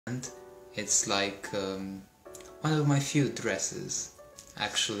and it's like one of my few dresses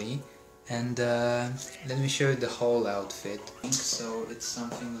actually. And let me show you the whole outfit. So it's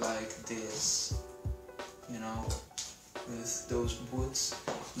something like this, you know, with those boots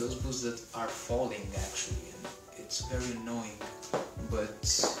that are falling actually, and it's very annoying,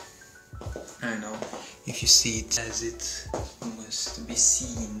 but I don't know if you see it as it must be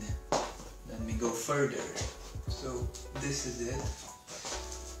seen. Let me go further. So this is it.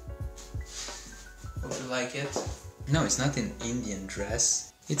 Hope you like it. No, it's not an Indian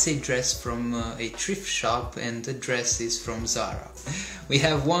dress. It's a dress from a thrift shop, and the dress is from Zara. We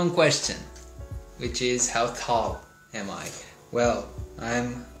have one question, which is how tall am I? Well,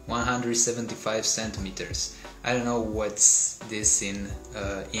 I'm 175 centimeters. I don't know what's this in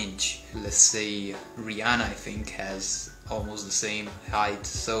inch. Let's say Rihanna, I think, has almost the same height,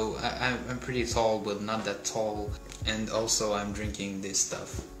 so I'm pretty tall, but not that tall. And also I'm drinking this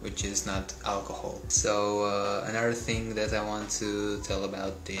stuff, which is not alcohol. So another thing that I want to tell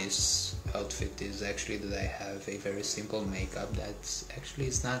about this outfit is actually that I have a very simple makeup that actually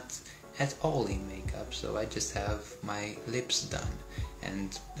is not at all in makeup. So I just have my lips done,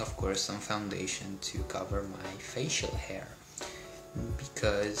 and of course some foundation to cover my facial hair,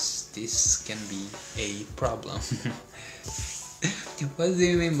 because this can be a problem. What do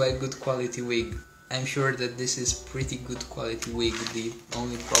you mean by good quality wig? I'm sure that this is pretty good quality wig. The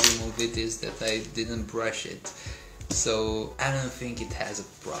only problem of it is that I didn't brush it, so I don't think it has a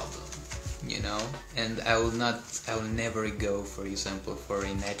problem, you know. And I will never go, for example, for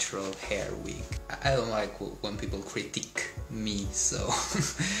a natural hair wig. I don't like when people critique me, so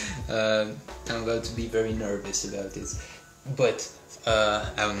I'm going to be very nervous about this. But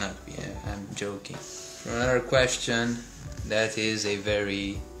I will not be. I'm joking. Another question. That is a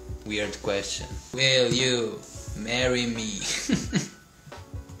very weird question. Will you marry me?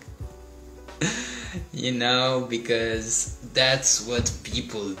 You know, because that's what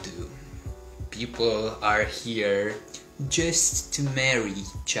people do. People are here just to marry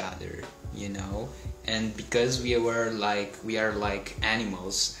each other, you know. And because we are like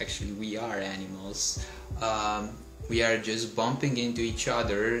animals. Actually, we are animals. We are just bumping into each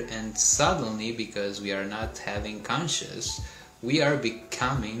other, and suddenly, because we are not having conscious, we are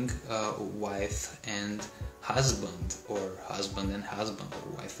becoming wife and husband, or husband and husband,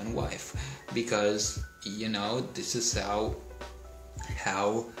 or wife and wife, because, you know, this is how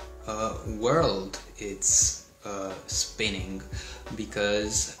world it's spinning.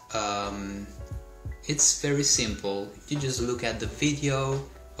 Because it's very simple. You just look at the video.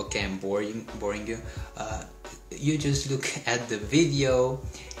 Okay, I'm boring you. You just look at the video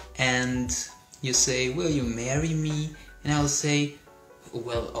and you say, will you marry me? And I'll say,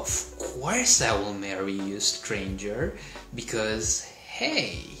 well, of course I will marry you, stranger, because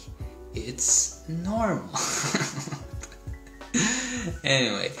hey, it's normal.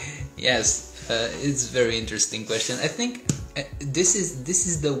 Anyway, yes, it's a very interesting question. I think this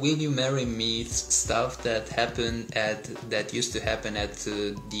is the will you marry me stuff that used to happen at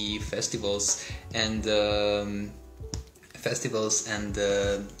the festivals and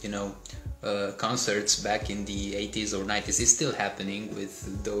you know, concerts back in the 80s or 90s. It's still happening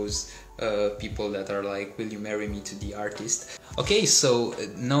with those people that are like, will you marry me, to the artist. Okay, so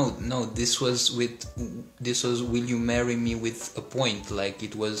no, this was will you marry me with a point, like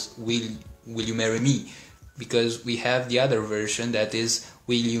it was will you marry me, because we have the other version that is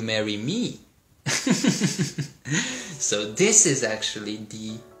will you marry me. So this is actually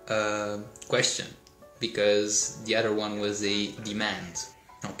the question, because the other one was a demand.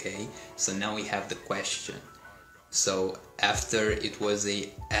 Okay, so now we have the question. So after it was a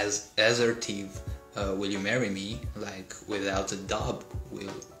assertive will you marry me, like without a dub,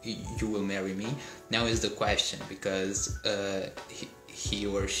 you will marry me. Now is the question, because he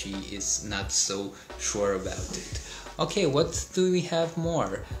or she is not so sure about it. Okay, what do we have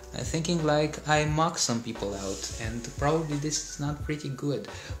more? I'm thinking like I mock some people out, and probably this is not pretty good,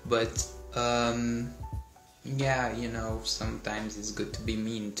 but yeah, you know, sometimes it's good to be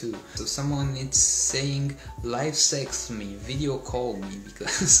mean too. So someone is saying live sex me, video call me,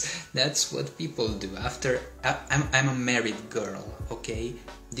 because that's what people do. After I'm a married girl, okay?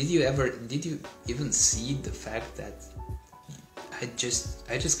 Did you even see the fact that I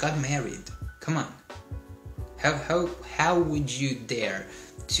just got married? Come on. How would you dare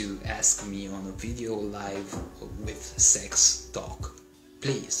to ask me on a video live with sex talk?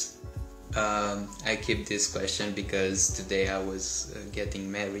 Please. I keep this question because today I was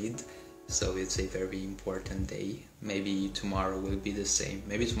getting married, so it's a very important day. Maybe tomorrow will be the same.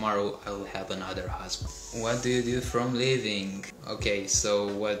 Maybe tomorrow I'll have another husband. What do you do from living? Okay, so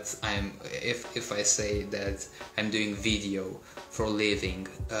what if I say that I'm doing video for living,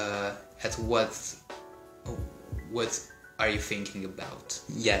 at what are you thinking about?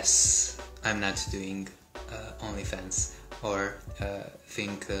 Yes, I'm not doing OnlyFans or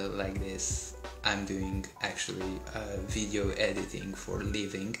think like this. I'm doing actually video editing for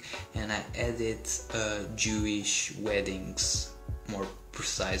living, and I edit Jewish weddings, more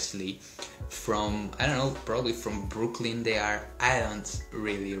precisely from, I don't know, probably from Brooklyn they are. I don't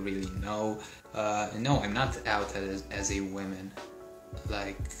really know. No, I'm not out as a woman.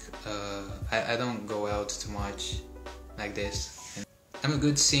 Like I don't go out too much like this. I'm a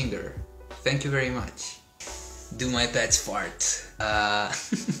good singer. Thank you very much. Do my pets fart?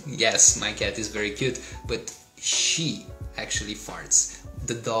 Yes, my cat is very cute, but she actually farts.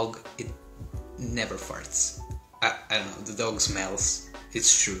 The dog, it never farts. I don't know, the dog smells.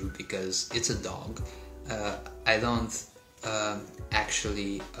 It's true, because it's a dog. I don't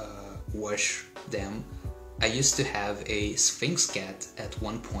actually wash them. I used to have a Sphinx cat at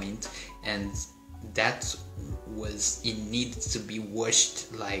one point, and that it needed to be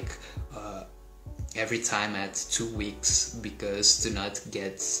washed like every time at 2 weeks, because to not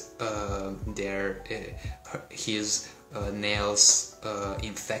get his nails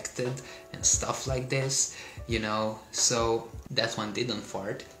infected and stuff like this, you know. So that one didn't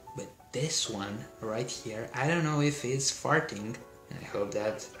fart, but this one right here, I don't know if it's farting, and I hope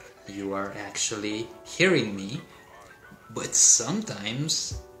that you are actually hearing me, but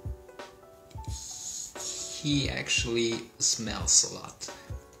sometimes he actually smells a lot.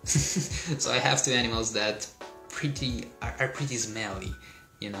 So I have two animals that are pretty smelly,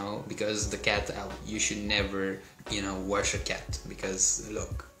 you know, because the cat, you should never, you know, wash a cat, because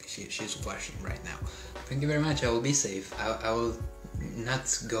look, she's washing right now. Thank you very much. I will be safe. I will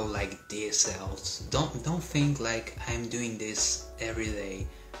not go like this out. Don't think like I'm doing this every day.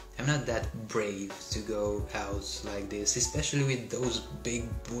 I'm not that brave to go out like this, especially with those big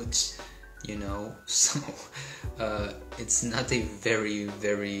boots, you know. So it's not a very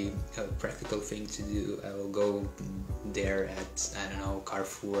practical thing to do. I will go there at, I don't know,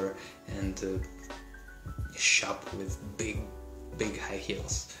 Carrefour and shop with big high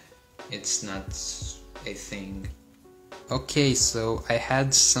heels. It's not a thing. Okay, so I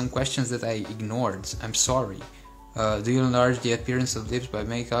had some questions that I ignored. I'm sorry. Do you enlarge the appearance of lips by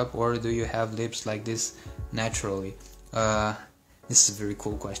makeup, or do you have lips like this naturally? This is a very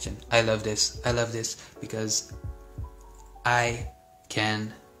cool question. I love this because I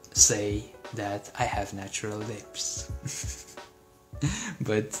can say that I have natural lips.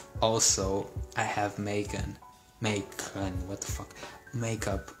 But also I have makeup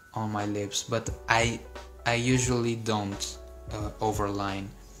on my lips, but I usually don't overline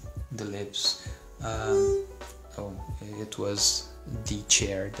the lips. Oh, it was the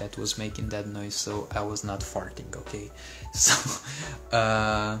chair that was making that noise, so I was not farting, okay? So,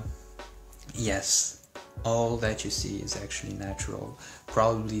 yes, all that you see is actually natural.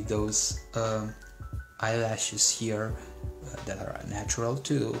 Probably those eyelashes here that are natural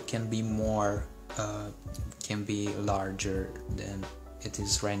too can be larger than it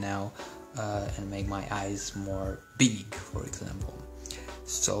is right now, and make my eyes more big, for example.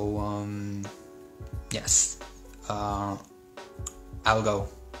 So, yes. I'll go,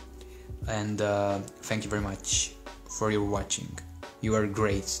 and thank you very much for your watching. You are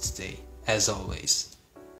great today, as always.